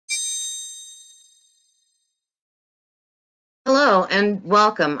Hello and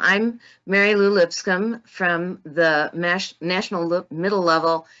welcome. I'm Mary Lou Lipscomb from the National Middle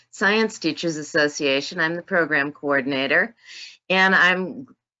Level Science Teachers Association. I'm the program coordinator, and I'm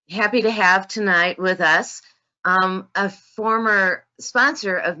happy to have tonight with us a former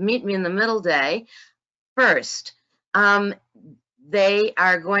sponsor of Meet Me in the Middle Day, First. They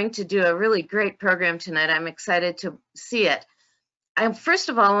are going to do a really great program tonight. I'm excited to see it. I first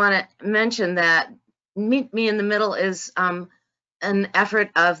of all want to mention that Meet Me in the Middle is an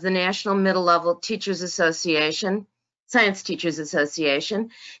effort of the National Middle Level Teachers Association, Science Teachers Association,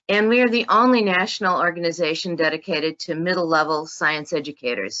 and we are the only national organization dedicated to middle level science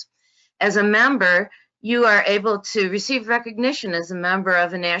educators. As a member, you are able to receive recognition as a member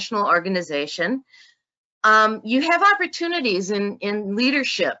of a national organization. You have opportunities in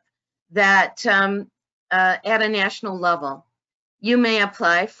leadership that at a national level. You may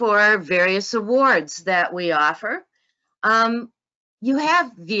apply for various awards that we offer. You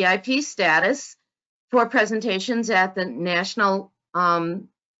have VIP status for presentations at the National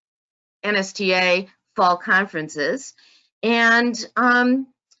NSTA fall conferences, and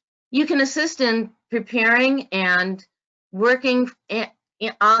you can assist in preparing and working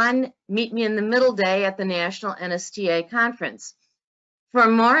on Meet Me in the Middle Day at the National NSTA conference. For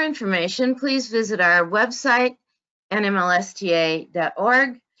more information, please visit our website,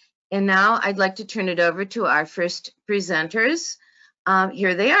 nmlsta.org. And now I'd like to turn it over to our first presenters.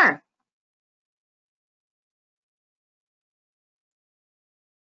 Here they are.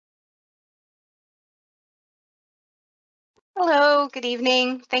 Hello, good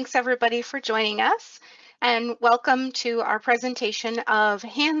evening. Thanks everybody for joining us, and welcome to our presentation of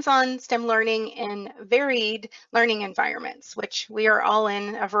hands-on STEM learning in varied learning environments, which we are all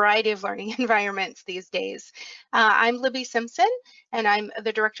in a variety of learning environments these days. I'm Libby Simpson, and I'm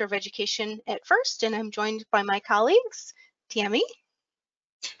the Director of Education at First, and I'm joined by my colleagues, Tammy.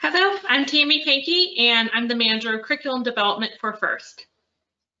 Hello, I'm Tammy Pankey, and I'm the Manager of Curriculum Development for First.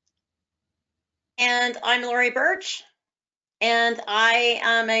 And I'm Lori Birch, and I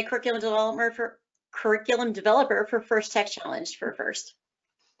am a curriculum developer for First Tech Challenge for First.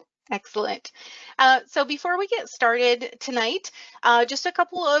 Excellent. So before we get started tonight, just a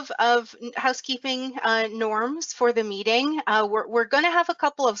couple of housekeeping norms for the meeting. We're going to have a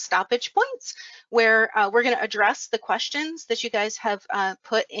couple of stoppage points where we're going to address the questions that you guys have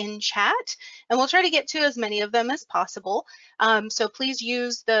put in chat, and we'll try to get to as many of them as possible. So please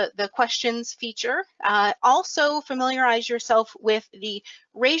use the questions feature. Also familiarize yourself with the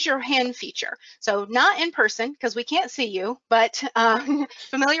raise your hand feature. So not in person because we can't see you, but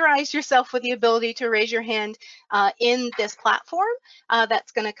familiarize yourself with the ability to raise your hand in this platform.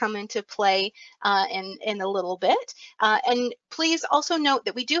 That's going to come into play in a little bit. And please also note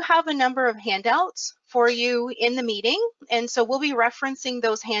that we do have a number of handouts for you in the meeting, and so we'll be referencing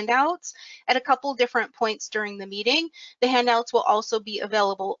those handouts at a couple different points during the meeting. The handouts will also be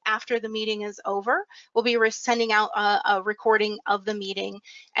available after the meeting is over. We'll be sending out a recording of the meeting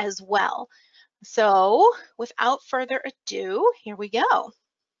as well. So without further ado, here we go.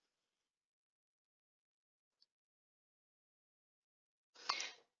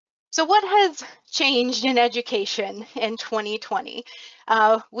 So what has changed in education in 2020?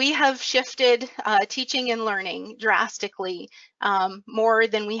 We have shifted teaching and learning drastically, more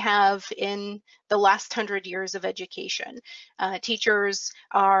than we have in the last 100 years of education. Teachers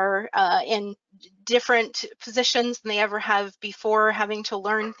are in different positions than they ever have before, having to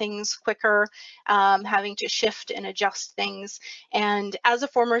learn things quicker, having to shift and adjust things. And as a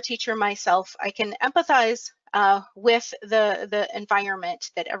former teacher myself, I can empathize with the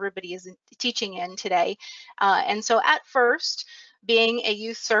environment that everybody is teaching in today. And so at First, being a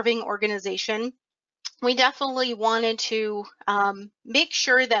youth serving organization, we definitely wanted to make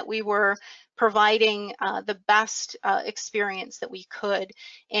sure that we were providing the best experience that we could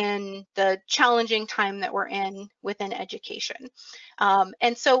in the challenging time that we're in within education.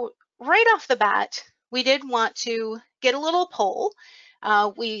 And so right off the bat, we did want to get a little poll.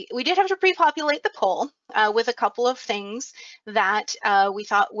 We did have to pre-populate the poll with a couple of things that we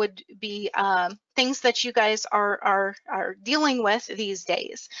thought would be things that you guys are dealing with these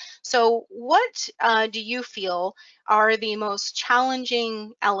days. So what do you feel are the most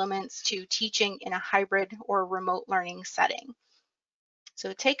challenging elements to teaching in a hybrid or remote learning setting?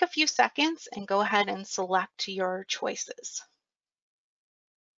 So take a few seconds and go ahead and select your choices.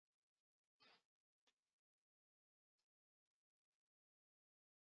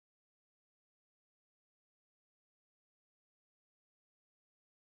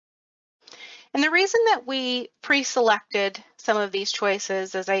 And the reason that we pre-selected some of these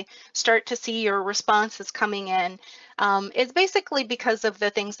choices, as I start to see your responses coming in, is basically because of the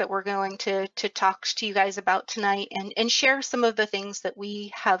things that we're going to talk to you guys about tonight, and share some of the things that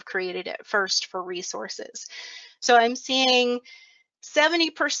we have created at FIRST for resources. So I'm seeing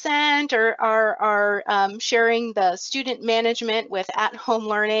 70% are sharing the student management with at-home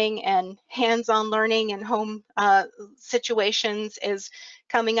learning and hands-on learning in home situations is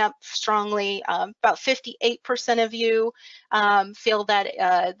coming up strongly. About 58% of you feel that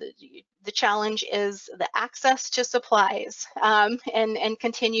the challenge is the access to supplies and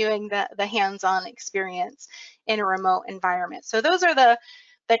continuing the hands-on experience in a remote environment. So those are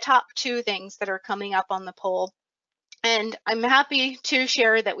the top two things that are coming up on the poll. And I'm happy to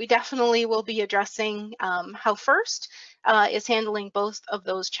share that we definitely will be addressing how FIRST is handling both of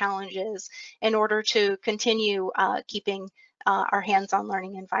those challenges in order to continue keeping our hands-on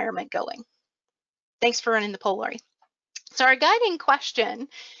learning environment going. Thanks for running the poll, Lori. So our guiding question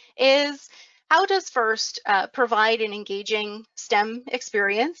is, how does FIRST provide an engaging STEM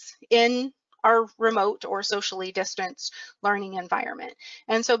experience in our remote or socially distanced learning environment?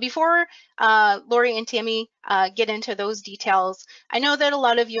 And so before Lori and Tammy get into those details, I know that a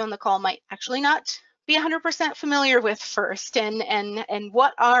lot of you on the call might actually not be 100% familiar with FIRST and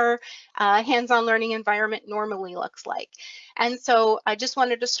what our hands-on learning environment normally looks like. And so I just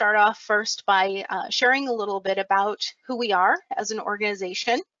wanted to start off first by sharing a little bit about who we are as an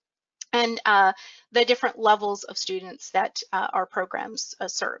organization and the different levels of students that our programs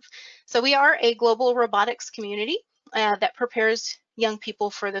serve. So we are a global robotics community that prepares young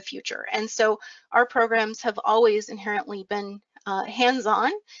people for the future. And so our programs have always inherently been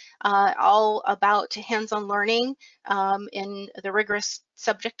hands-on, all about hands-on learning in the rigorous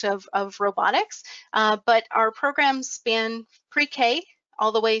subject of robotics. But our programs span pre-K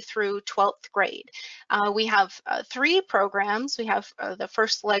all the way through 12th grade. We have 3 programs. We have the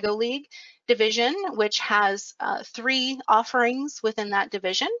FIRST LEGO League division, which has 3 offerings within that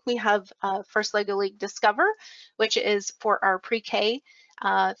division. We have FIRST LEGO League Discover, which is for our pre-K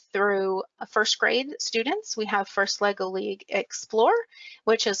through 1st grade students. We have FIRST LEGO League Explore,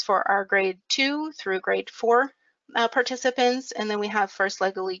 which is for our grade 2 through grade 4 participants. And then we have FIRST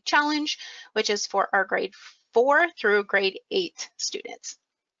LEGO League Challenge, which is for our grade 4 through grade 8 students.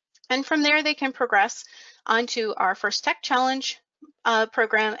 And from there, they can progress onto our FIRST Tech Challenge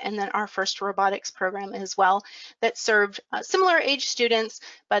program, and then our FIRST Robotics program as well, that served similar age students,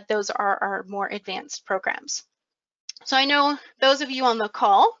 but those are our more advanced programs. So I know those of you on the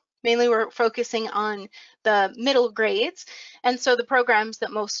call, mainly we're focusing on the middle grades, and so the programs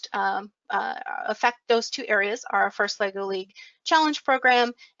that most affect those 2 areas are our FIRST LEGO League Challenge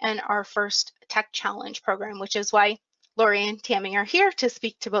program and our FIRST Tech Challenge program, which is why Lori and Tammy are here to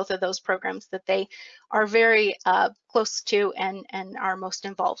speak to both of those programs that they are very close to and are most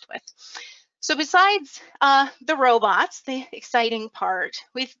involved with. So besides the robots, the exciting part,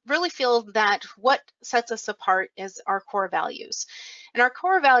 we really feel that what sets us apart is our core values. And our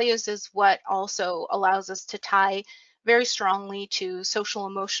core values is what also allows us to tie very strongly to social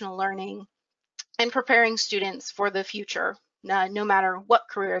emotional learning and preparing students for the future, no matter what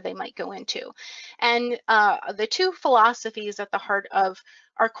career they might go into. And the 2 philosophies at the heart of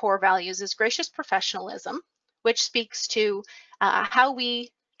our core values is gracious professionalism, which speaks to how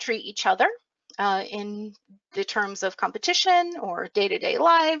we treat each other in the terms of competition or day-to-day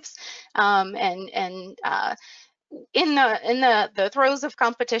lives, and in the throes of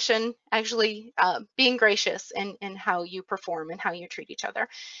competition, actually being gracious in how you perform and how you treat each other.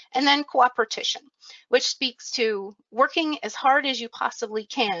 And then cooperation, which speaks to working as hard as you possibly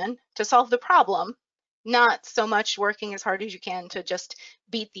can to solve the problem, not so much working as hard as you can to just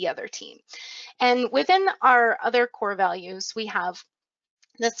beat the other team. And within our other core values, we have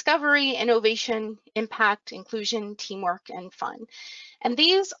discovery, innovation, impact, inclusion, teamwork, and fun. And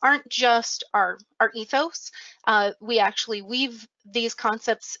these aren't just our ethos. We actually weave these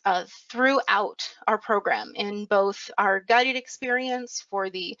concepts throughout our program in both our guided experience for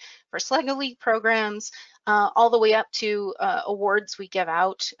the FIRST LEGO League programs, all the way up to awards we give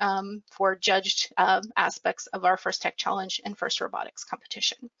out for judged aspects of our FIRST Tech Challenge and FIRST Robotics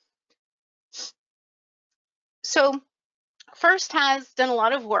competition. So FIRST has done a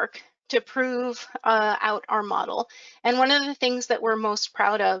lot of work to prove out our model. And one of the things that we're most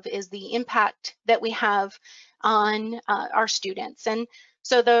proud of is the impact that we have on our students. And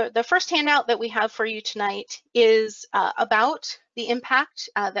so the first handout that we have for you tonight is about the impact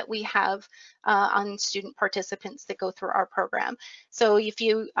that we have on student participants that go through our program. So if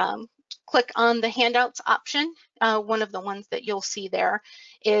you click on the handouts option, one of the ones that you'll see there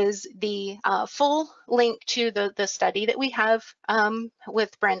is the full link to the study that we have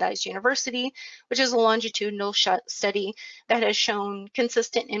with Brandeis University, which is a longitudinal study that has shown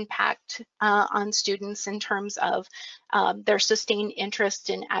consistent impact on students in terms of their sustained interest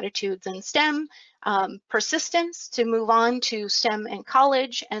in attitudes in STEM, persistence to move on to STEM in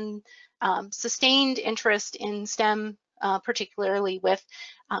college, and sustained interest in STEM, particularly with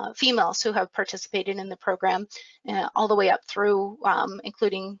females who have participated in the program all the way up through,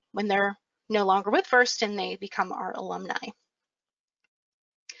 including when they're no longer with FIRST and they become our alumni.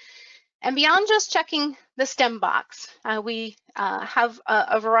 And beyond just checking the STEM box, we have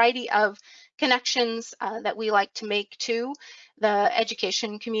a variety of connections that we like to make to the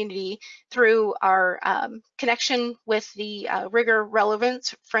education community through our connection with the rigor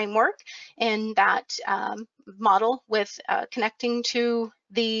relevance framework, and that model with connecting to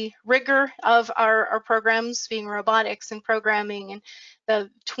the rigor of our programs, being robotics and programming and the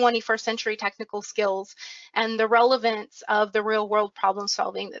 21st century technical skills, and the relevance of the real world problem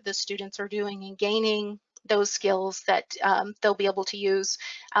solving that the students are doing and gaining those skills that they'll be able to use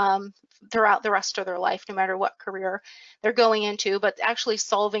throughout the rest of their life, no matter what career they're going into, but actually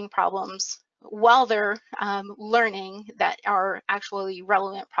solving problems while they're learning that are actually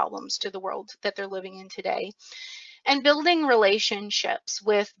relevant problems to the world that they're living in today. And building relationships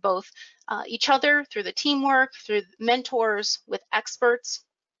with both each other through the teamwork, through mentors, with experts,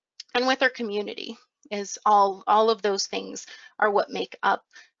 and with our community is all of those things are what make up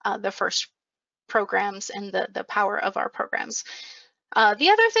the FIRST programs and the power of our programs. The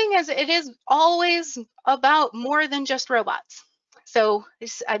other thing is it is always about more than just robots. So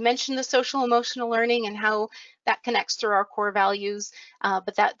I mentioned the social emotional learning and how that connects through our core values,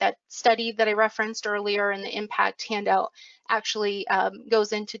 but that study that I referenced earlier and the impact handout actually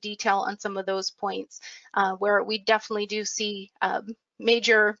goes into detail on some of those points where we definitely do see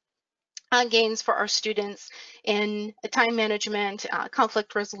major gains for our students in time management,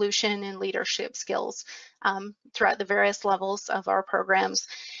 conflict resolution, and leadership skills throughout the various levels of our programs.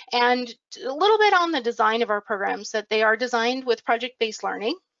 And a little bit on the design of our programs, that they are designed with project-based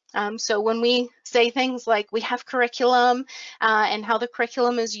learning. So when we say things like we have curriculum and how the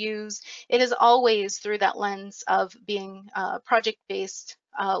curriculum is used, it is always through that lens of being project-based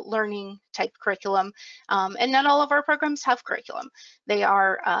learning type curriculum. And not all of our programs have curriculum. They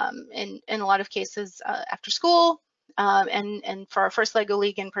are, in a lot of cases, after school. And for our first LEGO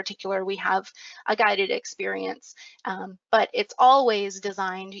League in particular, we have a guided experience, but it's always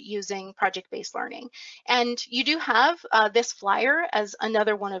designed using project-based learning. And you do have this flyer as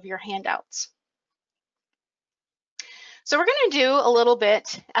another one of your handouts. So we're going to do a little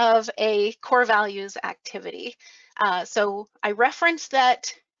bit of a core values activity. So I referenced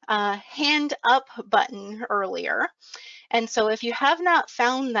that hand up button earlier. And so if you have not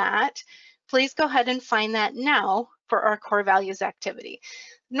found that, please go ahead and find that now for our core values activity.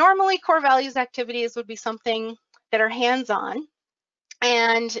 Normally, core values activities would be something that are hands-on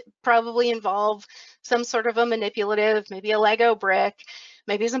and probably involve some sort of a manipulative, maybe a Lego brick,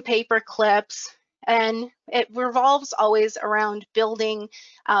 maybe some paper clips, and it revolves always around building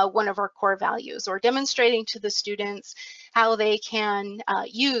one of our core values or demonstrating to the students how they can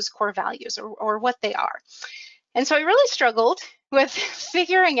use core values or what they are. And so I really struggled with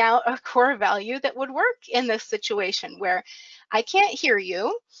figuring out a core value that would work in this situation where I can't hear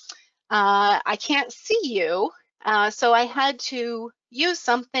you, I can't see you, so I had to use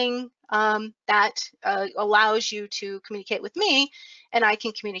something that allows you to communicate with me and I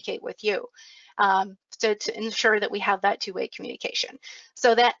can communicate with you to ensure that we have that two-way communication.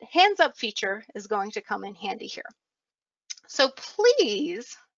 So that hands up feature is going to come in handy here. So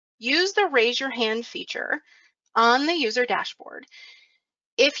please use the raise your hand feature on the user dashboard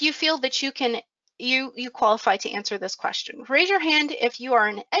if you feel that you can you qualify to answer this question. Raise your hand if you are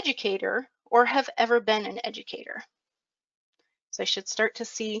an educator or have ever been an educator. So I should start to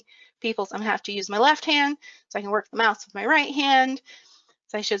see people's, I'm gonna have to use my left hand so I can work the mouse with my right hand.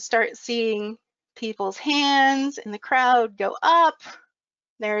 So I should start seeing people's hands in the crowd go up.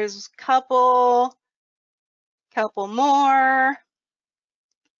 There's a couple more.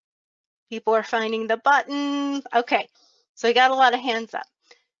 People are finding the button. Okay, so I got a lot of hands up.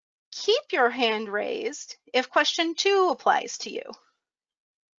 Keep your hand raised if question 2 applies to you.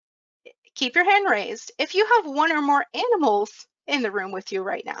 Keep your hand raised if you have one or more animals in the room with you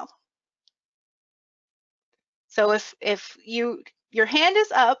right now. So if your hand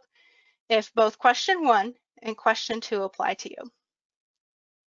is up, if both question 1 and question 2 apply to you.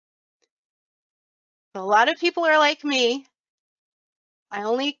 A lot of people are like me. I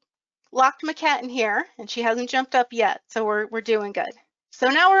only locked my cat in here and she hasn't jumped up yet, so we're doing good. So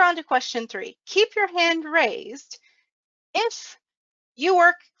now we're on to question 3. Keep your hand raised if you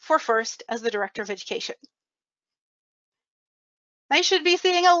work for FIRST as the Director of Education. I should be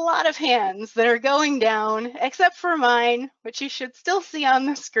seeing a lot of hands that are going down, except for mine, which you should still see on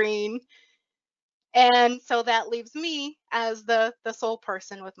the screen. And so that leaves me as the sole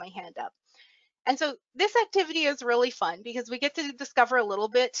person with my hand up. And so this activity is really fun because we get to discover a little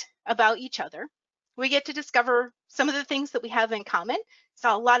bit about each other. We get to discover some of the things that we have in common.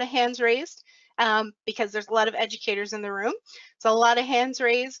 Saw a lot of hands raised because there's a lot of educators in the room. So a lot of hands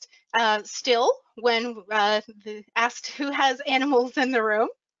raised still when asked who has animals in the room.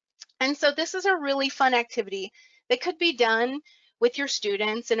 And so this is a really fun activity that could be done with your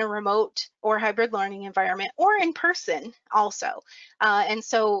students in a remote or hybrid learning environment or in person also. And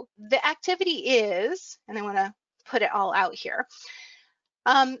so the activity is, and I want to put it all out here.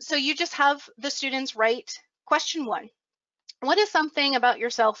 So you just have the students write question 1. What is something about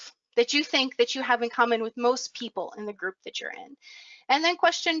yourself that you think that you have in common with most people in the group that you're in? And then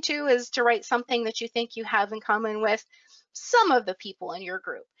question 2 is to write something that you think you have in common with some of the people in your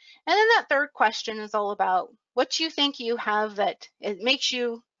group. And then that third question is all about what you think you have that it makes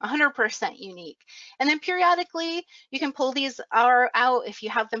you 100% unique. And then periodically you can pull these out if you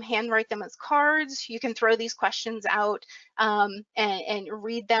have them handwrite them as cards. You can throw these questions out and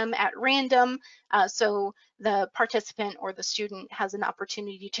read them at random. So the participant or the student has an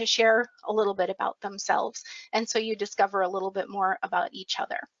opportunity to share a little bit about themselves. And so you discover a little bit more about each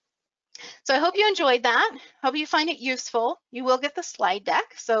other. So I hope you enjoyed that. Hope you find it useful. You will get the slide deck,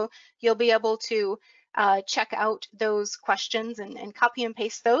 so you'll be able to check out those questions and copy and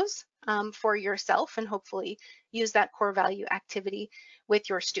paste those for yourself and hopefully use that core value activity with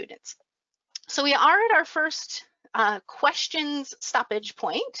your students. So we are at our first questions stoppage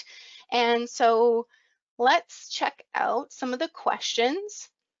point. And so let's check out some of the questions.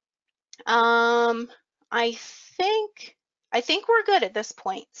 I think we're good at this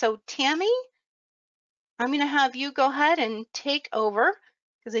point. So Tammy, I'm going to have you go ahead and take over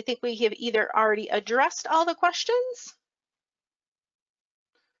because I think we have either already addressed all the questions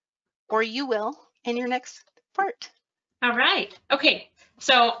or you will in your next part. All right. Okay.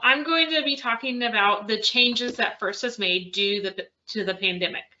 So I'm going to be talking about the changes that FIRST has made due to the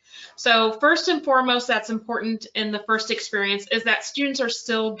pandemic. So first and foremost, that's important in the FIRST experience is that students are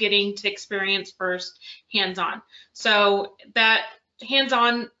still getting to experience FIRST hands-on. So that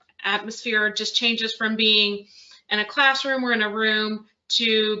hands-on atmosphere just changes from being in a classroom or in a room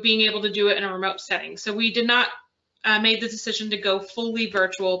to being able to do it in a remote setting. So we did not make the decision to go fully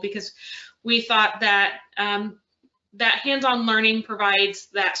virtual because we thought that that hands-on learning provides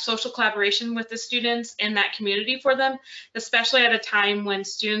that social collaboration with the students and that community for them, especially at a time when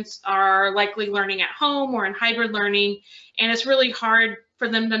students are likely learning at home or in hybrid learning, and it's really hard for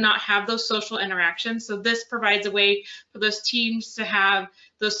them to not have those social interactions. So this provides a way for those teams to have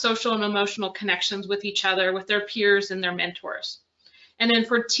those social and emotional connections with each other, with their peers and their mentors. And then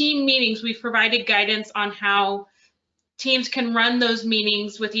for team meetings, we've provided guidance on how teams can run those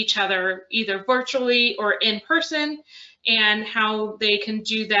meetings with each other, either virtually or in person, and how they can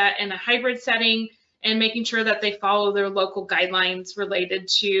do that in a hybrid setting and making sure that they follow their local guidelines related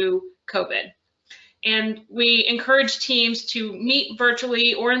to COVID. And we encourage teams to meet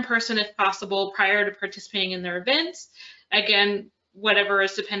virtually or in person if possible prior to participating in their events. Again, whatever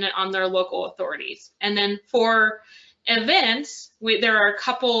is dependent on their local authorities. And then for events, there are a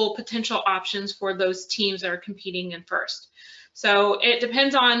couple potential options for those teams that are competing in FIRST. So it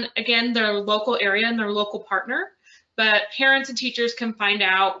depends on, again, their local area and their local partner, but parents and teachers can find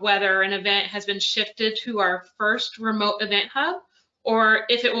out whether an event has been shifted to our FIRST remote event hub or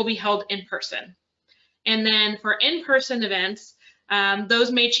if it will be held in person. And then for in-person events,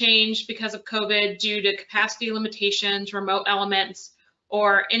 those may change because of COVID due to capacity limitations, remote elements,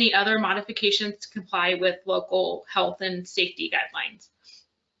 or any other modifications to comply with local health and safety guidelines.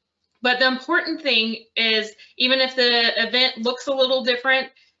 But the important thing is, even if the event looks a little different,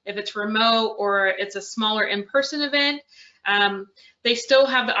 if it's remote or it's a smaller in-person event, they still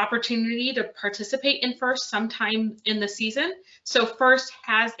have the opportunity to participate in FIRST sometime in the season. So FIRST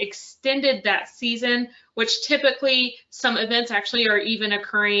has extended that season, which typically some events actually are even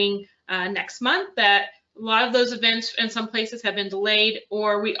occurring next month, that a lot of those events in some places have been delayed,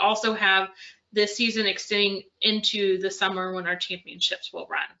 or we also have this season extending into the summer when our championships will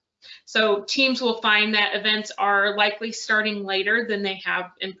run. So teams will find that events are likely starting later than they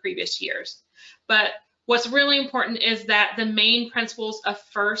have in previous years. But What's really important is that the main principles of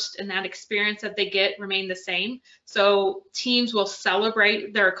FIRST and that experience that they get remain the same. So teams will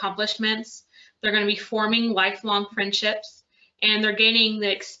celebrate their accomplishments. They're going to be forming lifelong friendships, and they're gaining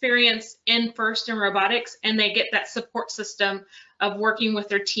the experience in FIRST and robotics, and they get that support system of working with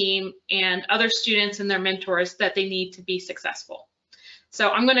their team and other students and their mentors that they need to be successful. So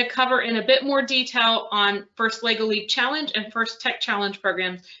I'm going to cover in a bit more detail on FIRST LEGO League Challenge and FIRST Tech Challenge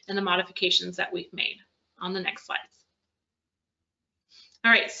programs and the modifications that we've made on the next slides.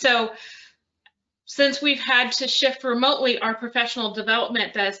 All right, so since we've had to shift remotely, our professional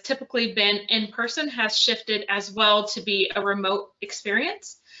development that has typically been in person has shifted as well to be a remote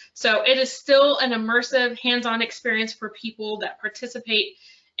experience. So it is still an immersive, hands-on experience for people that participate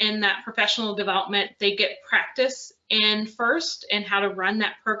in that professional development. They get practice in FIRST and how to run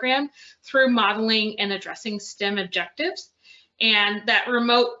that program through modeling and addressing STEM objectives. And that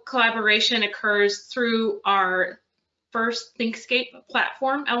remote collaboration occurs through our FIRST ThinkScape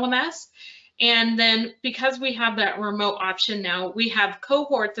platform, LMS. And then because we have that remote option now, we have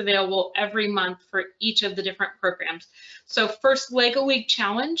cohorts available every month for each of the different programs. So FIRST LEGO League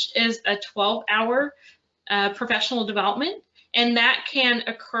Challenge is a 12-hour professional development, and that can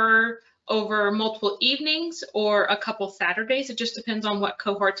occur over multiple evenings or a couple Saturdays. It just depends on what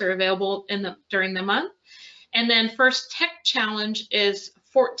cohorts are available during the month. And then FIRST Tech Challenge is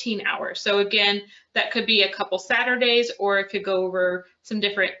 14 hours. So again, that could be a couple Saturdays, or it could go over some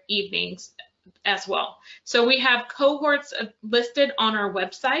different evenings as well. So we have cohorts listed on our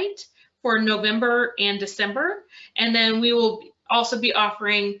website for November and December. And then we will also be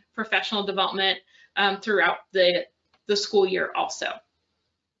offering professional development throughout the school year also.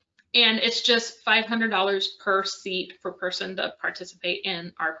 And it's just $500 per seat per person to participate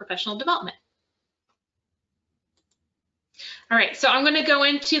in our professional development. All right, so I'm going to go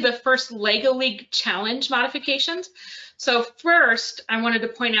into the FIRST LEGO League Challenge modifications. So first, I wanted to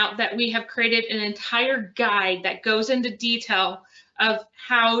point out that we have created an entire guide that goes into detail of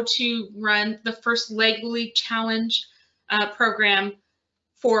how to run the FIRST LEGO League Challenge program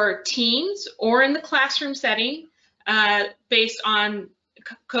for teams or in the classroom setting based on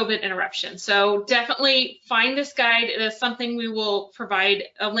COVID interruption. So definitely find this guide. It is something we will provide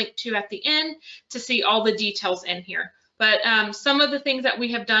a link to at the end to see all the details in here. But some of the things that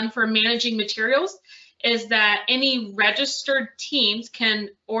we have done for managing materials is that any registered teams can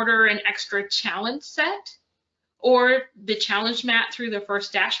order an extra challenge set or the challenge mat through the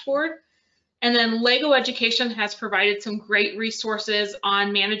FIRST dashboard. And then LEGO Education has provided some great resources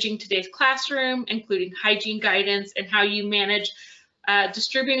on managing today's classroom, including hygiene guidance and how you manage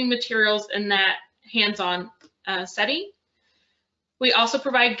distributing materials in that hands-on setting. We also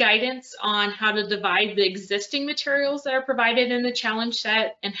provide guidance on how to divide the existing materials that are provided in the challenge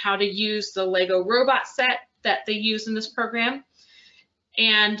set and how to use the LEGO robot set that they use in this program.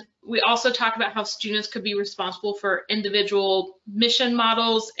 And we also talk about how students could be responsible for individual mission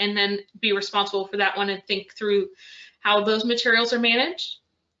models and then be responsible for that one and think through how those materials are managed.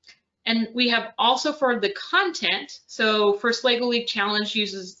 And we have also for the content, so FIRST LEGO League Challenge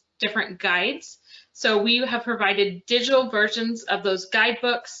uses different guides. So we have provided digital versions of those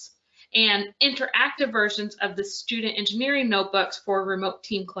guidebooks and interactive versions of the student engineering notebooks for remote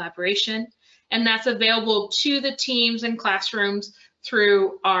team collaboration. And that's available to the teams and classrooms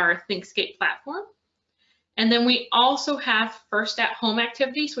through our ThinkScape platform. And then we also have FIRST at Home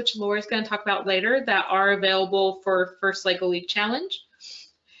activities, which Laura's going to talk about later, that are available for FIRST LEGO League Challenge.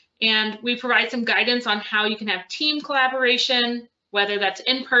 And we provide some guidance on how you can have team collaboration, whether that's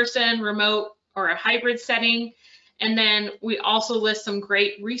in person, remote, or a hybrid setting. And then we also list some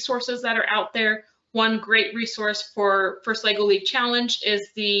great resources that are out there. One great resource for FIRST LEGO League Challenge is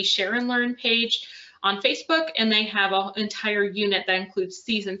the Share and Learn page on Facebook, and they have an entire unit that includes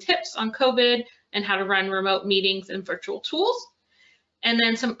season tips on COVID and how to run remote meetings and virtual tools. And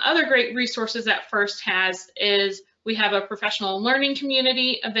then some other great resources that FIRST has is we have a professional learning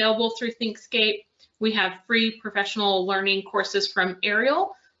community available through ThinkScape. We have free professional learning courses from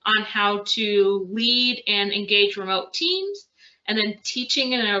Ariel on how to lead and engage remote teams, and then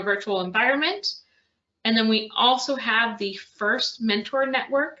teaching in a virtual environment. And then we also have the FIRST Mentor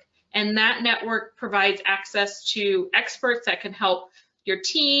Network, and that network provides access to experts that can help your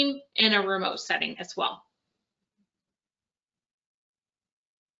team in a remote setting as well.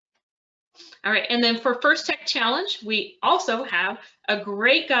 All right, and then for FIRST Tech Challenge, we also have a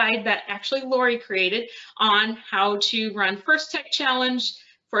great guide that actually Lori created on how to run FIRST Tech Challenge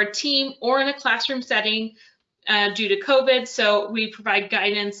for a team or in a classroom setting due to COVID. So we provide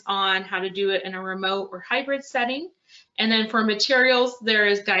guidance on how to do it in a remote or hybrid setting. And then for materials, there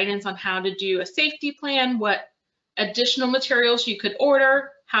is guidance on how to do a safety plan, what additional materials you could order,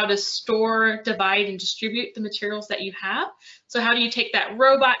 how to store, divide, and distribute the materials that you have. So how do you take that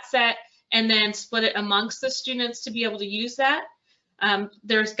robot set and then split it amongst the students to be able to use that?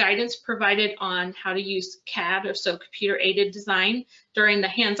 There's guidance provided on how to use CAD, or so computer aided design, during the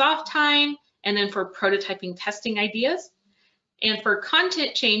hands-off time, and then for prototyping testing ideas. And for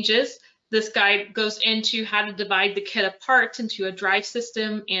content changes, this guide goes into how to divide the kit of parts into a drive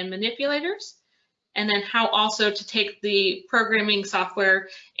system and manipulators, and then how also to take the programming software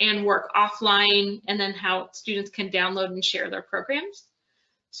and work offline, and then how students can download and share their programs.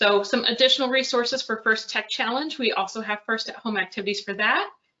 So some additional resources for First Tech Challenge. We also have First at Home activities for that.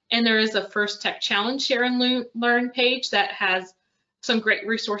 And there is a First Tech Challenge Share and Learn page that has some great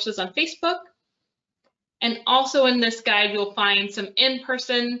resources on Facebook. And also in this guide, you'll find some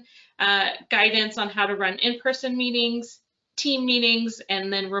in-person guidance on how to run in-person meetings, team meetings,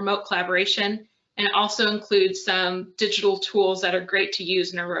 and then remote collaboration. And it also includes some digital tools that are great to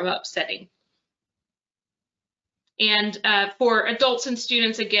use in a remote setting. And for adults and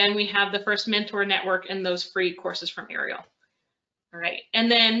students, again, we have the First Mentor Network and those free courses from Ariel. All right, and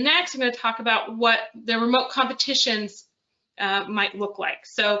then next I'm going to talk about what the remote competitions might look like.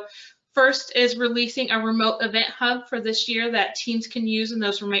 So first is releasing a remote event hub for this year that teams can use in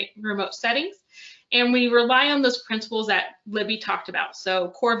those remote settings. And we rely on those principles that Libby talked about. So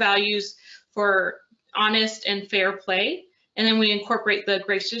core values for honest and fair play. And then we incorporate the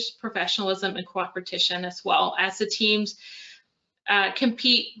gracious professionalism and cooperation, as well as the teams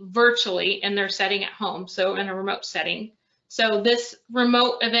compete virtually in their setting at home, so in a remote setting. So this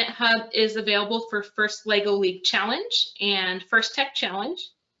remote event hub is available for First LEGO League Challenge and First Tech Challenge.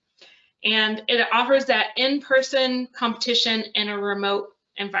 And it offers that in-person competition in a remote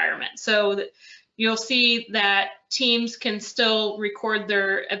environment. So you'll see that teams can still record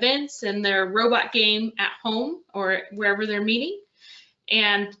their events and their robot game at home or wherever they're meeting.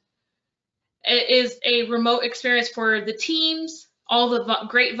 And it is a remote experience for the teams, all the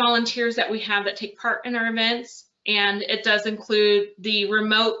great volunteers that we have that take part in our events. And it does include the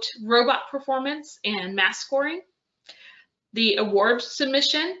remote robot performance and mask scoring, the award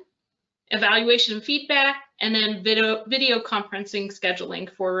submission, evaluation and feedback, and then video conferencing scheduling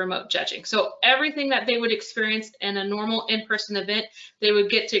for remote judging. So everything that they would experience in a normal in-person event, they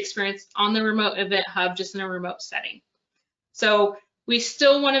would get to experience on the remote event hub, just in a remote setting. So we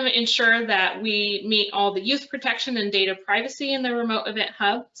still want to ensure that we meet all the youth protection and data privacy in the remote event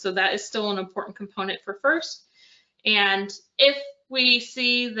hub. So that is still an important component for First. And if we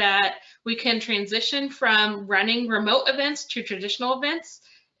see that we can transition from running remote events to traditional events,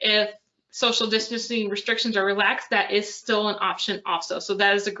 if social distancing restrictions are relaxed, that is still an option also. So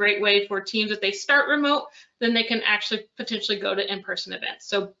that is a great way for teams, if they start remote, then they can actually potentially go to in-person events.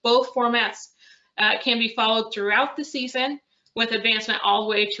 So both formats can be followed throughout the season, with advancement all the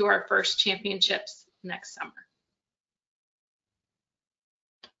way to our first championships next summer.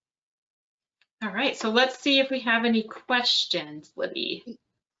 All right, so let's see if we have any questions, Libby.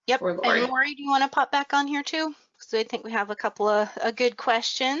 Yep, or Lori. And Lori, do you want to pop back on here too? So I think we have a couple of good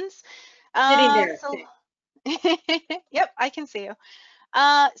questions. Sitting there. Yep, I can see you.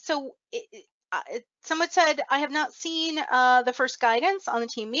 Someone said, I have not seen the first guidance on the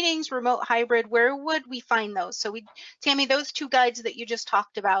team meetings, remote, hybrid. Where would we find those? So Tammy, those two guides that you just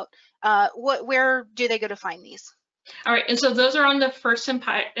talked about, where do they go to find these? All right, and so those are on the First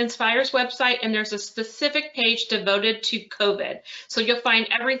Inspires website, and there's a specific page devoted to COVID. So you'll find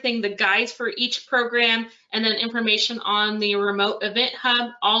everything, the guides for each program, and then information on the remote event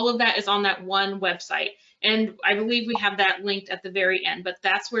hub. All of that is on that one website. And I believe we have that linked at the very end, but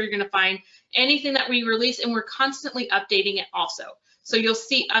that's where you're going to find anything that we release, and we're constantly updating it also. So you'll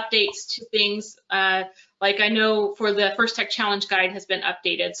see updates to things like I know for the First Tech Challenge guide has been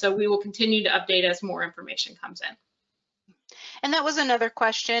updated. So we will continue to update as more information comes in. And that was another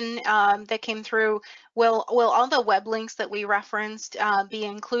question that came through. Will all the web links that we referenced be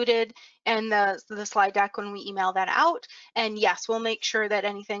included in the slide deck when we email that out? And yes, we'll make sure that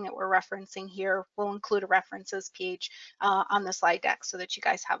anything that we're referencing here will include a references page on the slide deck so that you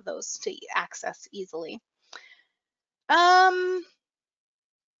guys have those to access easily.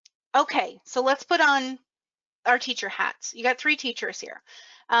 Okay, so let's put on our teacher hats. You got 3 teachers here.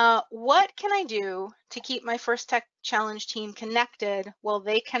 What can I do to keep my First Tech Challenge team connected while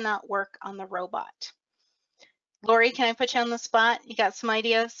they cannot work on the robot? Lori, can I put you on the spot? You got some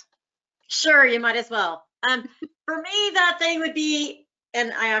ideas? Sure, you might as well. For me, that thing would be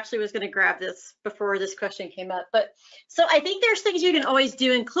and I actually was going to grab this before this question came up, but so I think there's things you can always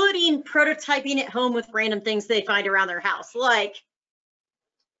do, including prototyping at home with random things they find around their house, like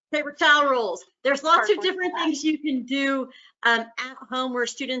paper towel rolls. There's lots of different things you can do at home where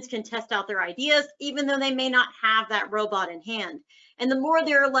students can test out their ideas, even though they may not have that robot in hand. And the more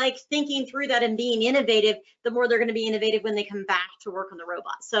they're like thinking through that and being innovative, the more they're going to be innovative when they come back to work on the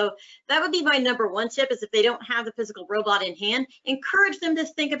robot. So that would be my #1 tip, is if they don't have the physical robot in hand, encourage them to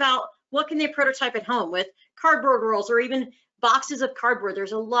think about what can they prototype at home with cardboard rolls or even boxes of cardboard.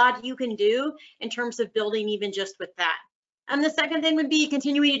 There's a lot you can do in terms of building even just with that. And the second thing would be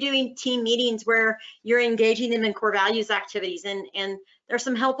continuing to doing team meetings where you're engaging them in core values activities. And there's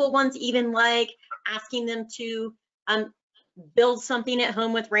some helpful ones, even like asking them to build something at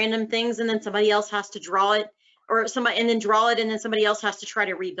home with random things, and then somebody else has to draw it, or somebody, and then draw it, and then somebody else has to try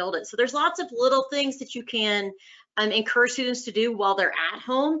to rebuild it. So there's lots of little things that you can encourage students to do while they're at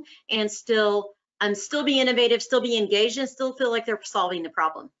home and still be innovative, still be engaged, and still feel like they're solving the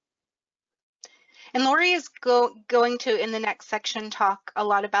problem. And Lori is going to, in the next section, talk a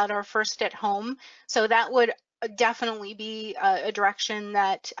lot about our first at home. So that would definitely be a direction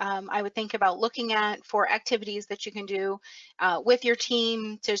that I would think about looking at for activities that you can do with your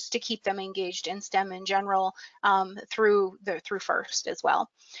team just to keep them engaged in STEM in general through first as well.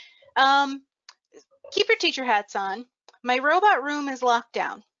 Keep your teacher hats on. My robot room is locked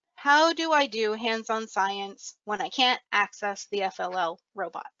down. How do I do hands-on science when I can't access the FLL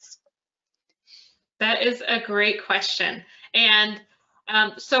robots? That is a great question. And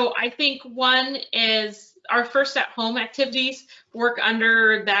so I think one is our first at home activities work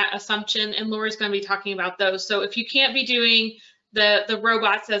under that assumption, and Lori's going to be talking about those. So if you can't be doing the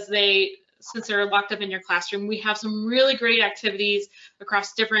robots since they're locked up in your classroom, we have some really great activities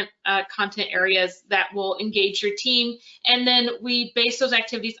across different content areas that will engage your team. And then we base those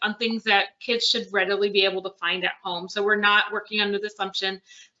activities on things that kids should readily be able to find at home. So we're not working under the assumption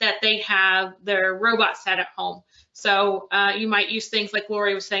that they have their robot set at home. So you might use things like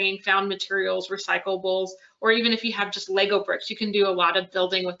Lori was saying, found materials, recyclables, or even if you have just Lego bricks, you can do a lot of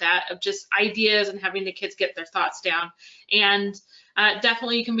building with that, of just ideas and having the kids get their thoughts down. And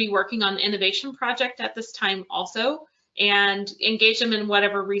definitely you can be working on the innovation project at this time also, and engage them in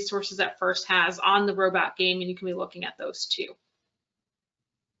whatever resources that FIRST has on the robot game, and you can be looking at those too.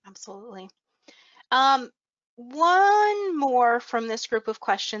 Absolutely. One more from this group of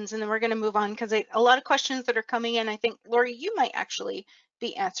questions, and then we're going to move on because a lot of questions that are coming in. I think, Lori, you might actually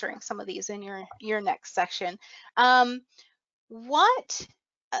be answering some of these in your next section. How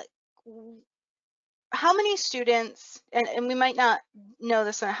many students, and we might not know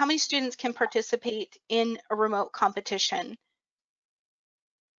this one, how many students can participate in a remote competition?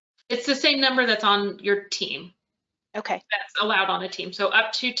 It's the same number that's on your team. Okay. That's allowed on a team. So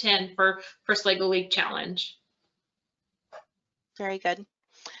up to 10 for First Lego League Challenge. Very good.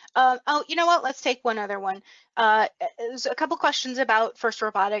 Oh, you know what? Let's take one other one. There's a couple questions about First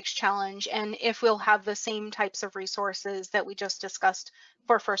Robotics Challenge and if we'll have the same types of resources that we just discussed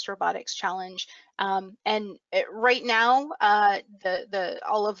for First Robotics Challenge. Right now,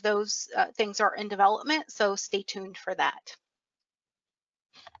 all of those things are in development, so stay tuned for that.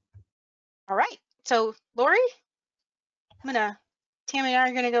 All right, so Lori, Tammy and I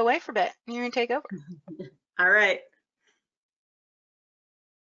are gonna go away for a bit. You're gonna take over. All right.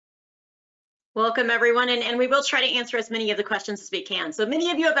 Welcome everyone, and we will try to answer as many of the questions as we can. So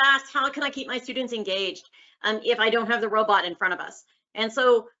many of you have asked, how can I keep my students engaged if I don't have the robot in front of us? And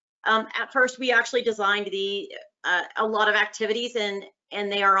so at first we actually designed a lot of activities, and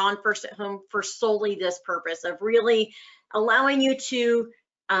they are on First at Home for solely this purpose of really allowing you to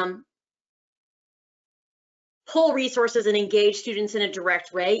pull resources and engage students in a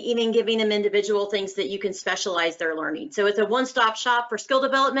direct way, even giving them individual things that you can specialize their learning. So it's a one-stop shop for skill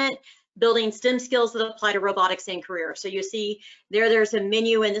development, building STEM skills that apply to robotics and career. So you see there's a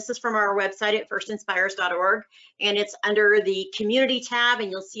menu, and this is from our website at firstinspires.org, and it's under the community tab,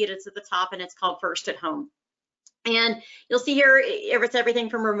 and you'll see it's at the top, and it's called First at Home. And you'll see here, it's everything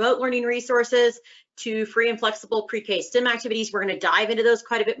from remote learning resources to free and flexible pre-K STEM activities. We're going to dive into those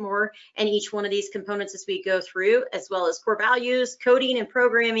quite a bit more and each one of these components as we go through, as well as core values, coding and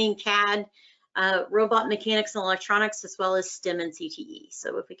programming, CAD, robot mechanics and electronics, as well as STEM and CTE.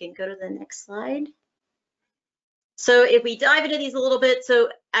 So if we can go to the next slide. So if we dive into these a little bit, so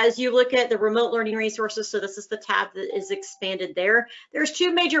as you look at the remote learning resources, so this is the tab that is expanded there. There's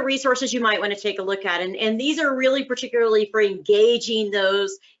two major resources you might want to take a look at, and these are really particularly for engaging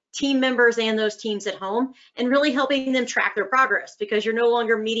those team members and those teams at home and really helping them track their progress, because you're no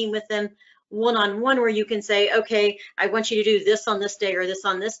longer meeting with them one-on-one where you can say, okay, I want you to do this on this day or this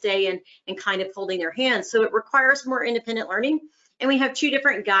on this day, and kind of holding their hands. So it requires more independent learning. And we have 2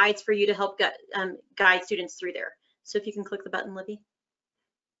 different guides for you to help guide students through there. So if you can click the button, Libby.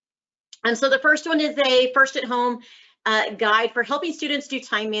 And so the first one is a first at home guide for helping students do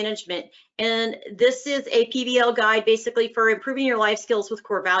time management. And this is a PBL guide basically for improving your life skills with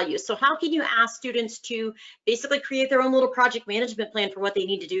core values. So how can you ask students to basically create their own little project management plan for what they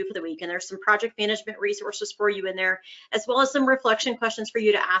need to do for the week? And there's some project management resources for you in there, as well as some reflection questions for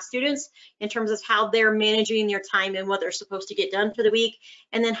you to ask students in terms of how they're managing their time and what they're supposed to get done for the week.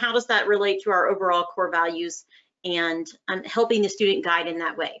 And then how does that relate to our overall core values, and helping the student guide in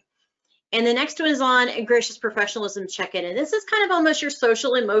that way. And the next one is on gracious professionalism check-in. And this is kind of almost your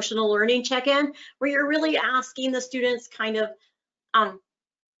social emotional learning check-in, where you're really asking the students kind of,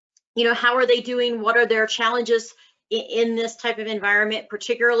 you know, how are they doing? What are their challenges in this type of environment,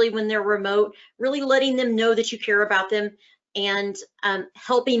 particularly when they're remote, really letting them know that you care about them, and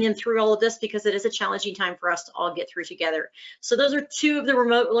helping them through all of this, because it is a challenging time for us to all get through together. So those are 2 of the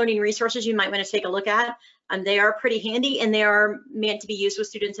remote learning resources you might want to take a look at. They are pretty handy, and they are meant to be used with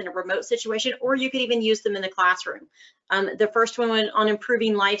students in a remote situation, or you could even use them in the classroom. The first one on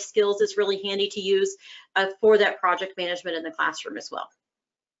improving life skills is really handy to use for that project management in the classroom as well.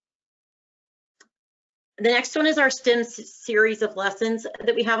 The next one is our STEM series of lessons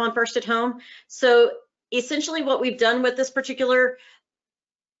that we have on First at Home. So essentially what we've done with this particular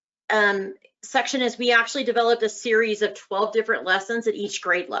section is we actually developed a series of 12 different lessons at each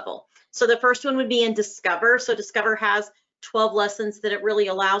grade level. So the first one would be in Discover. So Discover has 12 lessons that it really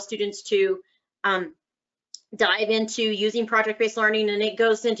allows students to dive into using project-based learning, and it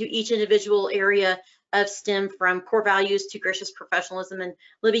goes into each individual area of STEM, from core values to gracious professionalism. And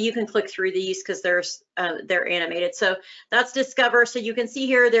Libby, you can click through these because they're animated. So that's Discover. So you can see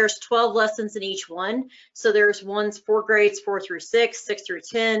here there's 12 lessons in each one. So there's ones for grades 4 through 6, 6 through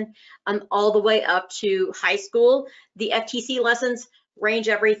 10, all the way up to high school. The FTC lessons range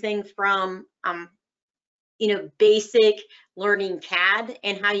everything from you know, basic learning CAD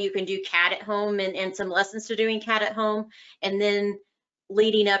and how you can do CAD at home, and some lessons to doing CAD at home, and then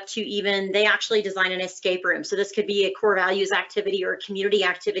leading up to even they actually design an escape room. So this could be a core values activity or a community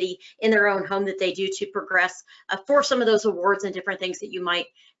activity in their own home that they do to progress for some of those awards and different things that you might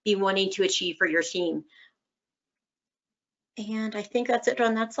be wanting to achieve for your team. And I think that's it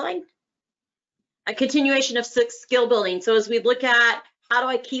on that slide. A continuation of skill building. So as we look at how do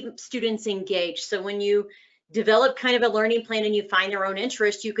I keep students engaged? So when you develop kind of a learning plan and you find their own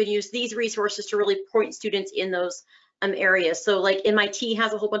interest, you can use these resources to really point students in those areas. So like MIT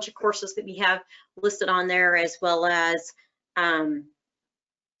has a whole bunch of courses that we have listed on there, as well as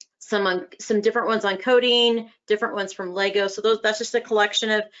some different ones on coding, different ones from Lego. So that's just a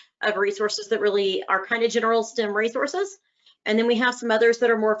collection of resources that really are kind of general STEM resources. And then we have some others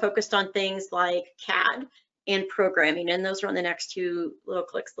that are more focused on things like CAD and programming, and those are on the next 2 little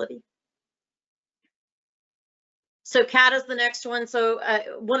clicks, Libby. So CAD is the next one. So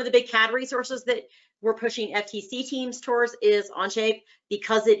one of the big CAD resources that we're pushing FTC teams towards is Onshape,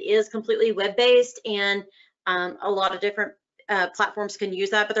 because it is completely web-based, and a lot of different platforms can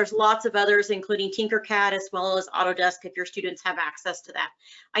use that, but there's lots of others, including Tinkercad as well as Autodesk, if your students have access to that.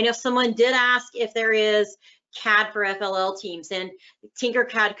 I know someone did ask if there is CAD for FLL teams, and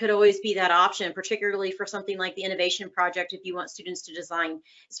Tinkercad could always be that option, particularly for something like the innovation project if you want students to design.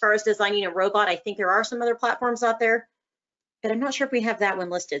 As far as designing a robot, I think there are some other platforms out there, but I'm not sure if we have that one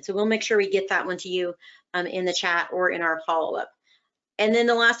listed. So we'll make sure we get that one to you in the chat or in our follow-up. And then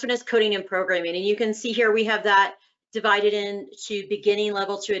the last one is coding and programming. And you can see here we have that divided into beginning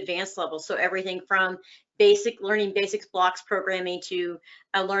level to advanced level. So everything from learning basics blocks programming to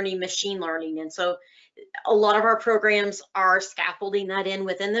learning machine learning. And so a lot of our programs are scaffolding that in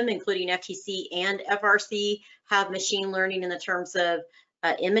within them, including FTC and FRC have machine learning in the terms of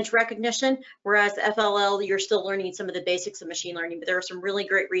image recognition, whereas FLL, you're still learning some of the basics of machine learning, but there are some really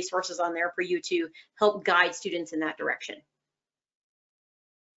great resources on there for you to help guide students in that direction.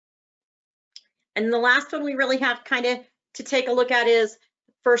 And the last one we really have kind of to take a look at is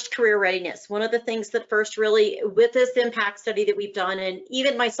First career readiness. One of the things that First really, with this impact study that we've done, and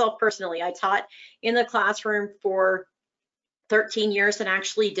even myself personally, I taught in the classroom for 13 years and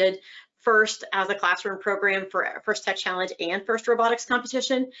actually did First as a classroom program for First Tech Challenge and First Robotics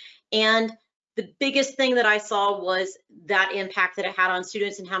Competition. And the biggest thing that I saw was that impact that it had on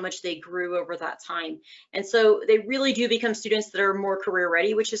students and how much they grew over that time. And so they really do become students that are more career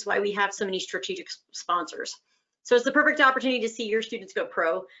ready, which is why we have so many strategic sponsors. So it's the perfect opportunity to see your students go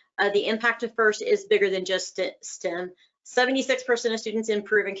pro. The impact of First is bigger than just STEM. 76% of students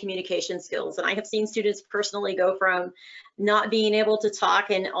improve in communication skills. And I have seen students personally go from not being able to talk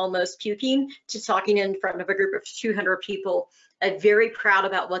and almost puking to talking in front of a group of 200 people, very proud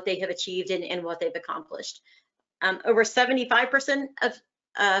about what they have achieved and what they've accomplished. Over 75% of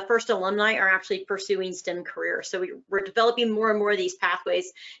first alumni are actually pursuing STEM careers. So we're developing more and more of these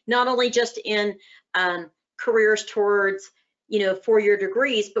pathways, not only just in careers towards, four-year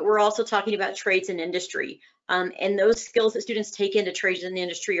degrees, but we're also talking about trades and industry. And those skills that students take into trades and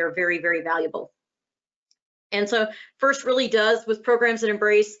industry are very, very valuable. And so FIRST really does, with programs that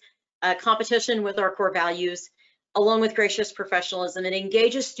embrace competition with our core values, along with gracious professionalism, it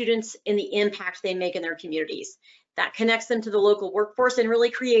engages students in the impact they make in their communities. That connects them to the local workforce and really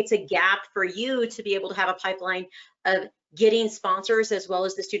creates a gap for you to be able to have a pipeline of getting sponsors as well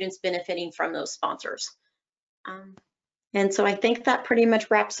as the students benefiting from those sponsors. And so I think that pretty much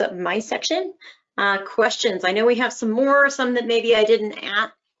wraps up my section. Questions? I know we have some more, some that maybe I didn't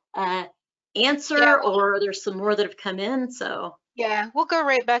answer, Yeah. or there's some more that have come in, so. Yeah, we'll go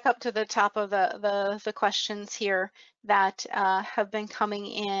right back up to the top of the questions here that have been coming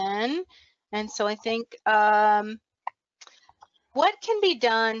in. And so I think what can be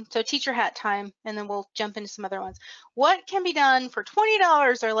done, so teacher hat time, and then we'll jump into some other ones. What can be done for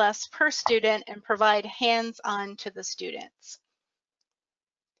 $20 or less per student and provide hands-on to the students?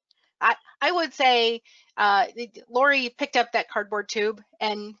 I would say Lori picked up that cardboard tube,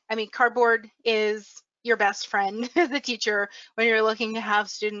 and I mean, cardboard is your best friend as a teacher when you're looking to have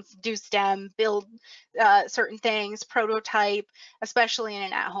students do STEM, build certain things, prototype, especially in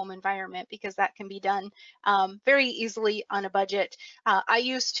an at-home environment, because that can be done very easily on a budget. I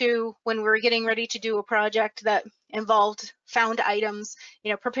used to, when we were getting ready to do a project that involved found items,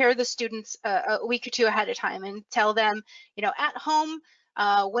 prepare the students a week or two ahead of time and tell them, at home,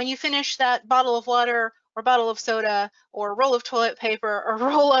 when you finish that bottle of water or bottle of soda or roll of toilet paper or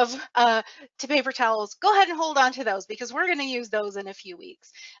roll of paper towels, go ahead and hold on to those because we're going to use those in a few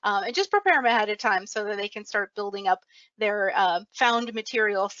weeks. And just prepare them ahead of time so that they can start building up their found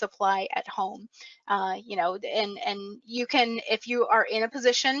material supply at home. And you can, if you are in a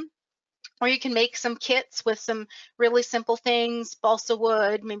position, or you can make some kits with some really simple things, balsa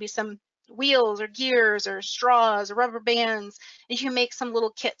wood, maybe some wheels or gears or straws or rubber bands, and you can make some little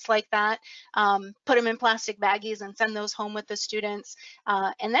kits like that, put them in plastic baggies and send those home with the students.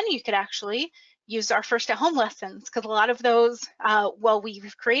 And then you could actually use our First at Home lessons, because a lot of those,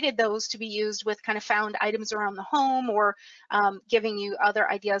 we've created those to be used with kind of found items around the home, or giving you other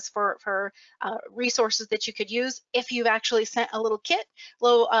ideas for resources that you could use. If you've actually sent a little kit,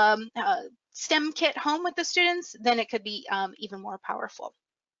 little STEM kit home with the students, then it could be even more powerful.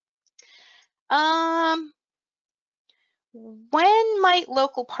 When might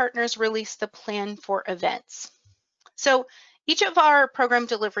local partners release the plan for events? So each of our program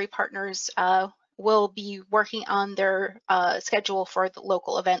delivery partners will be working on their schedule for the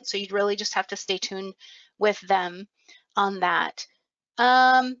local event. So you'd really just have to stay tuned with them on that.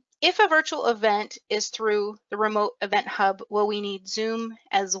 If a virtual event is through the remote event hub, will we need Zoom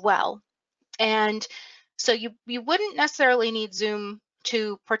as well? And so you wouldn't necessarily need Zoom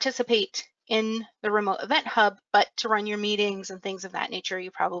to participate in the remote event hub, but to run your meetings and things of that nature,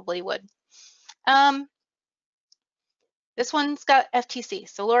 you probably would. This one's got FTC.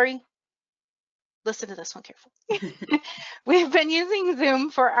 So Lori, listen to this one carefully. We've been using Zoom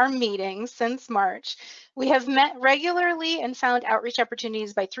for our meetings since March. We have met regularly and found outreach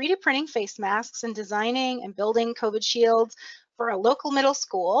opportunities by 3D printing face masks and designing and building COVID shields for a local middle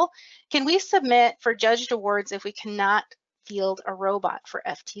school. Can we submit for judged awards if we cannot field a robot for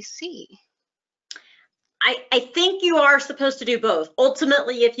FTC? I think you are supposed to do both.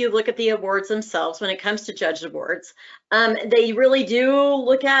 Ultimately, if you look at the awards themselves, when it comes to judged awards, they really do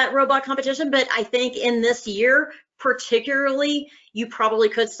look at robot competition, but I think in this year, particularly, you probably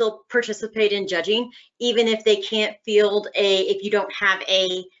could still participate in judging, even if they can't field if you don't have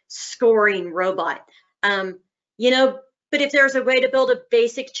a scoring robot. But if there's a way to build a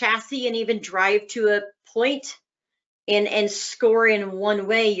basic chassis and even drive to a point and score in one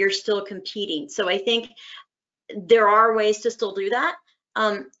way, you're still competing. So I think there are ways to still do that.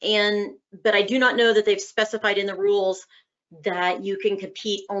 But I do not know that they've specified in the rules that you can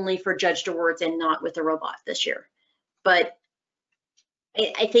compete only for judged awards and not with a robot this year. But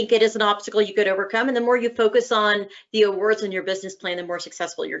I think it is an obstacle you could overcome. And the more you focus on the awards in your business plan, the more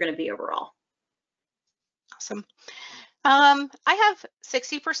successful you're going to be overall. Awesome. I have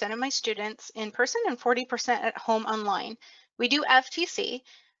 60% of my students in person and 40% at home online. We do FTC.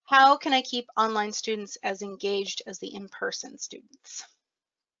 How can I keep online students as engaged as the in-person students?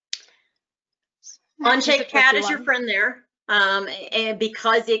 On-Tape CAD is your friend there. And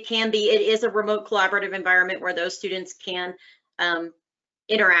because it is a remote collaborative environment where those students can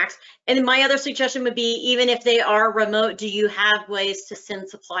interact. And then my other suggestion would be, even if they are remote, do you have ways to send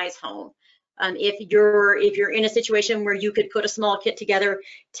supplies home? If you're in a situation where you could put a small kit together,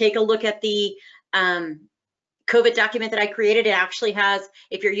 take a look at the COVID document that I created. It actually has,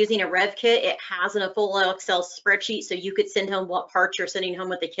 if you're using a Rev kit, it has in a full Excel spreadsheet, so you could send home what parts you're sending home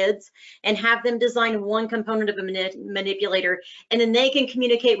with the kids and have them design one component of a manipulator, and then they can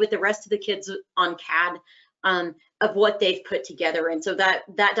communicate with the rest of the kids on CAD of what they've put together. And so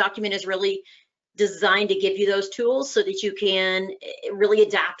that document is really designed to give you those tools so that you can really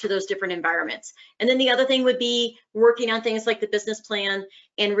adapt to those different environments. And then the other thing would be working on things like the business plan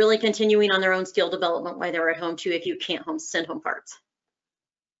and really continuing on their own skill development while they're at home too, if you can't send home parts.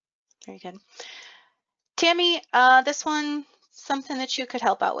 Very good. Tammy, this one, something that you could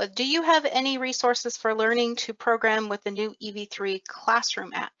help out with. Do you have any resources for learning to program with the new EV3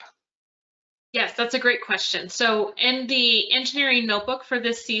 classroom app? Yes, that's a great question. So in the engineering notebook for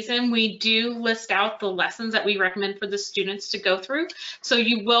this season, we do list out the lessons that we recommend for the students to go through. So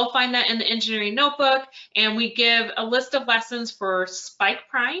you will find that in the engineering notebook, and we give a list of lessons for Spike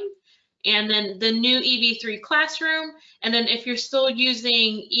Prime, and then the new EV3 classroom. And then if you're still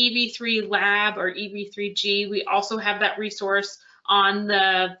using EV3 Lab or EV3G, we also have that resource on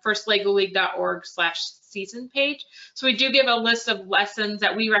the firstlegoleague.org/season page. So we do give a list of lessons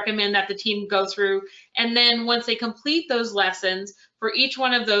that we recommend that the team go through. And then once they complete those lessons, for each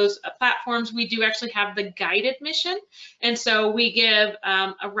one of those platforms, we do actually have the guided mission. And so we give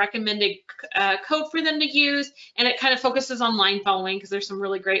a recommended code for them to use, and it kind of focuses on line following because there's some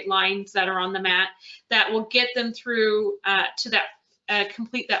really great lines that are on the mat that will get them through to that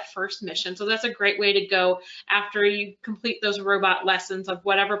complete that first mission. So that's a great way to go after you complete those robot lessons of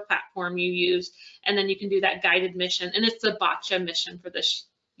whatever platform you use, and then you can do that guided mission. And it's the Boccia mission for this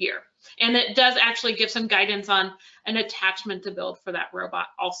year. And it does actually give some guidance on an attachment to build for that robot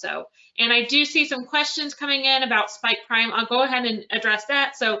also. And I do see some questions coming in about Spike Prime. I'll go ahead and address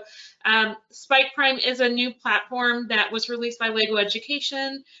that. So Spike Prime is a new platform that was released by Lego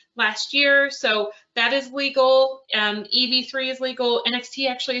Education last year. So that is legal. EV3 is legal. NXT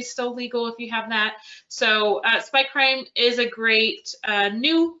actually is still legal if you have that. So Spike Prime is a great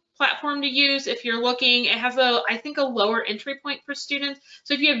new platform to use if you're looking. It has I think a lower entry point for students.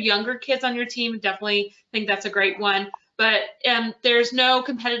 So if you have younger kids on your team, definitely think that's a great one. But there's no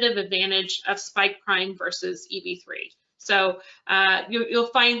competitive advantage of Spike Prime versus EV3. So you'll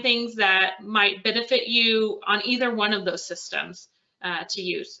find things that might benefit you on either one of those systems to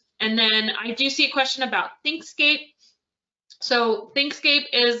use. And then I do see a question about ThinkScape. So ThinkScape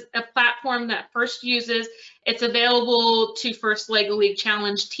is a platform that First uses. It's available to First Lego League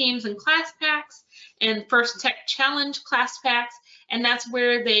Challenge teams and class packs and First Tech Challenge class packs. And that's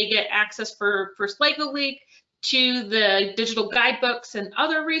where they get access for First Lego League to the digital guidebooks and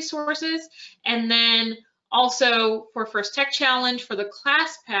other resources. And then also for First Tech Challenge, for the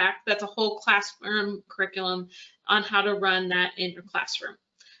class pack, that's a whole classroom curriculum on how to run that in your classroom.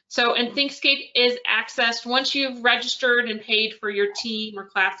 So, and ThinkScape is accessed once you've registered and paid for your team or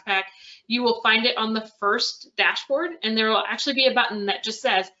class pack. You will find it on the First dashboard, and there will actually be a button that just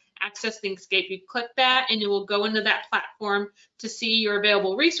says Access ThinkScape. You click that, and you will go into that platform to see your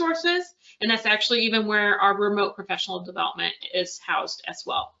available resources. And that's actually even where our remote professional development is housed as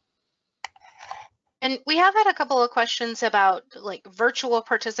well. And we have had a couple of questions about like virtual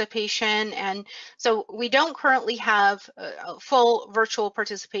participation. And so we don't currently have a full virtual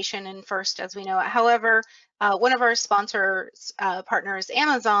participation in First as we know it. However, one of our sponsors partners,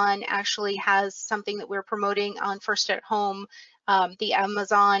 Amazon, actually has something that we're promoting on First at Home, the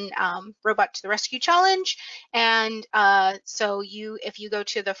Amazon Robot to the Rescue Challenge. And so if you go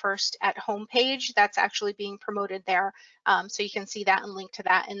to the First at Home page, that's actually being promoted there. So you can see that and link to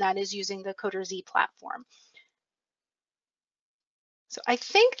that, and that is using the Coder Z platform. So I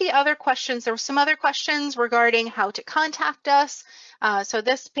think the other questions, there were some other questions regarding how to contact us. So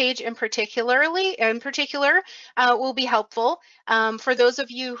this page in particular will be helpful for those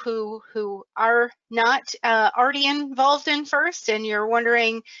of you who are not already involved in First and you're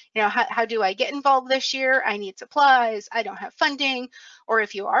wondering, how do I get involved this year? I need supplies, I don't have funding. Or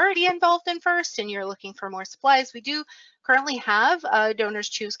if you're already involved in First and you're looking for more supplies, we do currently have a Donors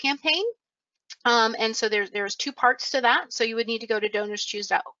Choose campaign. And so there's two parts to that. So you would need to go to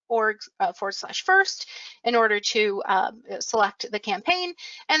donorschoose.org/first in order to select the campaign.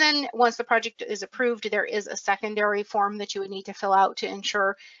 And then once the project is approved, there is a secondary form that you would need to fill out to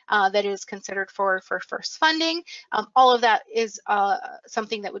ensure that it is considered for first funding. All of that is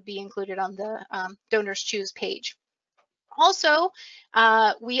something that would be included on the Donors Choose page. Also,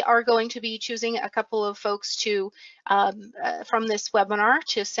 we are going to be choosing a couple of folks to from this webinar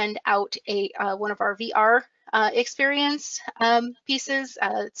to send out one of our VR experience pieces.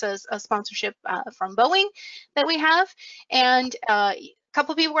 It's a sponsorship from Boeing that we have, and a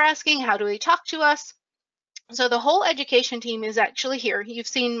couple of people were asking, how do they talk to us? So the whole education team is actually here. You've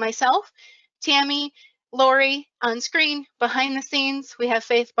seen myself, Tammy, Lori on screen. Behind the scenes, we have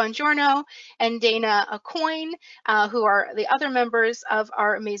Faith Bongiorno and Dana Acoin, who are the other members of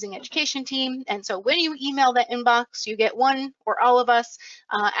our amazing education team. And so when you email that inbox, you get one or all of us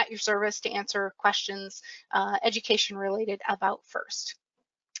at your service to answer questions education related about FIRST.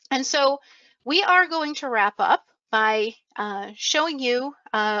 And so we are going to wrap up by showing you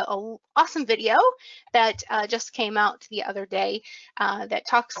an awesome video that just came out the other day that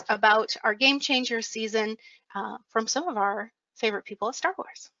talks about our Game Changer season from some of our favorite people at Star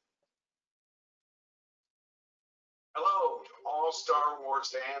Wars. Hello to all Star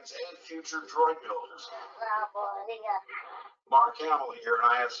Wars fans and future droid builders. Mark Hamill here,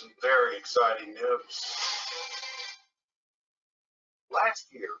 and I have some very exciting news. Last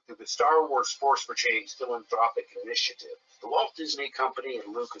year, through the Star Wars Force for Change philanthropic initiative, the Walt Disney Company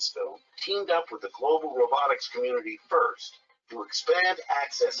and Lucasfilm teamed up with the global robotics community FIRST to expand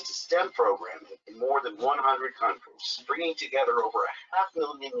access to STEM programs in more than 100 countries, bringing together over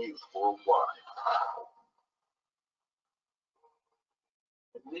 500,000 youth worldwide.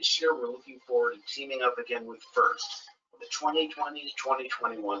 And this year, we're looking forward to teaming up again with FIRST for the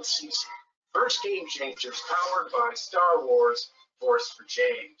 2020-2021 season. FIRST Game Changers, powered by Star Wars Force for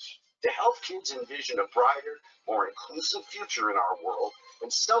Change, to help kids envision a brighter, more inclusive future in our world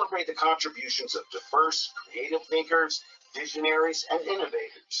and celebrate the contributions of diverse, creative thinkers, visionaries, and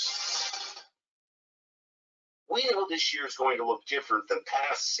innovators. We know this year is going to look different than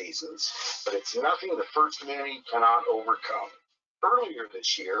past seasons, but it's nothing the FIRST community cannot overcome. Earlier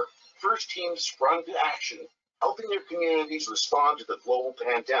this year, FIRST teams sprung to action, helping their communities respond to the global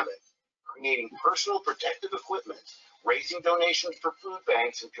pandemic, creating personal protective equipment, raising donations for food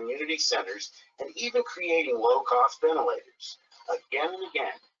banks and community centers, and even creating low-cost ventilators. Again and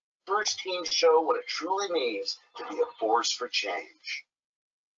again, FIRST teams show what it truly means to be a force for change.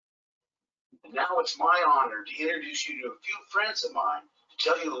 And now it's my honor to introduce you to a few friends of mine to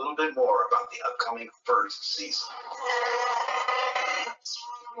tell you a little bit more about the upcoming FIRST season.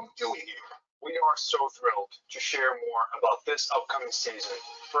 What are we doing here? We are so thrilled to share more about this upcoming season,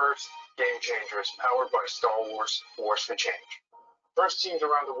 FIRST Game Changers, powered by Star Wars Force for Change. FIRST teams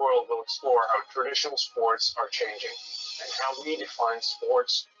around the world will explore how traditional sports are changing and how we define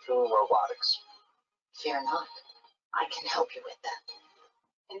sports through robotics. Fear not, I can help you with that.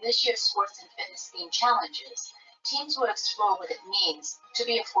 In this year's sports and fitness themed challenges, teams will explore what it means to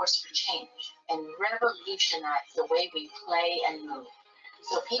be a force for change and revolutionize the way we play and move,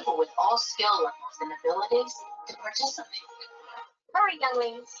 so people with all skill levels and abilities can participate. Hurry,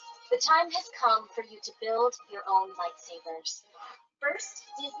 younglings. The time has come for you to build your own lightsabers. First,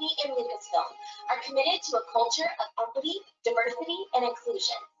 Disney and Lucasfilm are committed to a culture of equity, diversity, and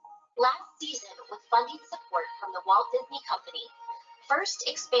inclusion. Last season, with funding support from the Walt Disney Company,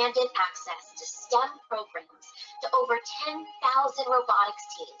 FIRST expanded access to STEM programs to over 10,000 robotics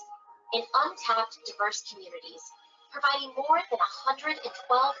teams in untapped diverse communities, providing more than 112,000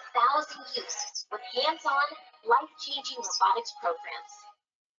 youths with hands-on, life-changing robotics programs.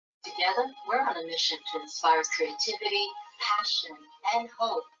 Together, we're on a mission to inspire creativity, passion, and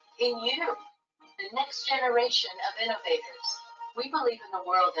hope in you, the next generation of innovators. We believe in a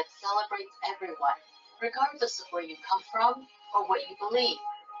world that celebrates everyone, regardless of where you come from or what you believe.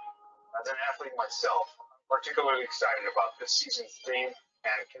 As an athlete myself, I'm particularly excited about this season's theme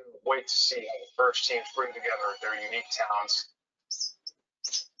and can wait to see FIRST teams bring together their unique talents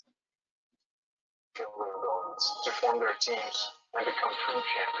and abilities to form their teams and become true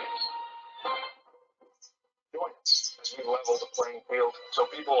champions. Join us as we level the playing field so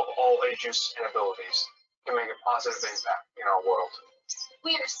people of all ages and abilities can make a positive impact in our world.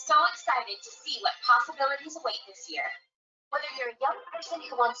 We are so excited to see what possibilities await this year. Whether you're a young person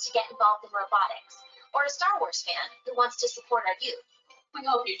who wants to get involved in robotics or a Star Wars fan who wants to support our youth, We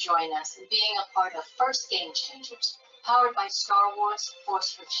hope you join us in being a part of FIRST Game Changers, powered by Star Wars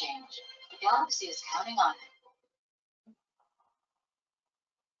Force for Change. The galaxy is counting on it.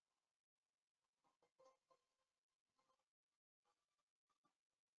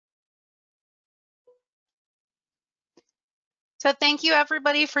 So thank you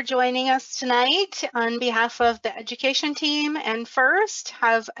everybody for joining us tonight on behalf of the education team. And first,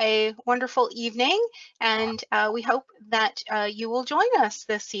 have a wonderful evening, and we hope that you will join us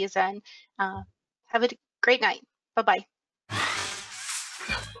this season. Have a great night. Bye-bye.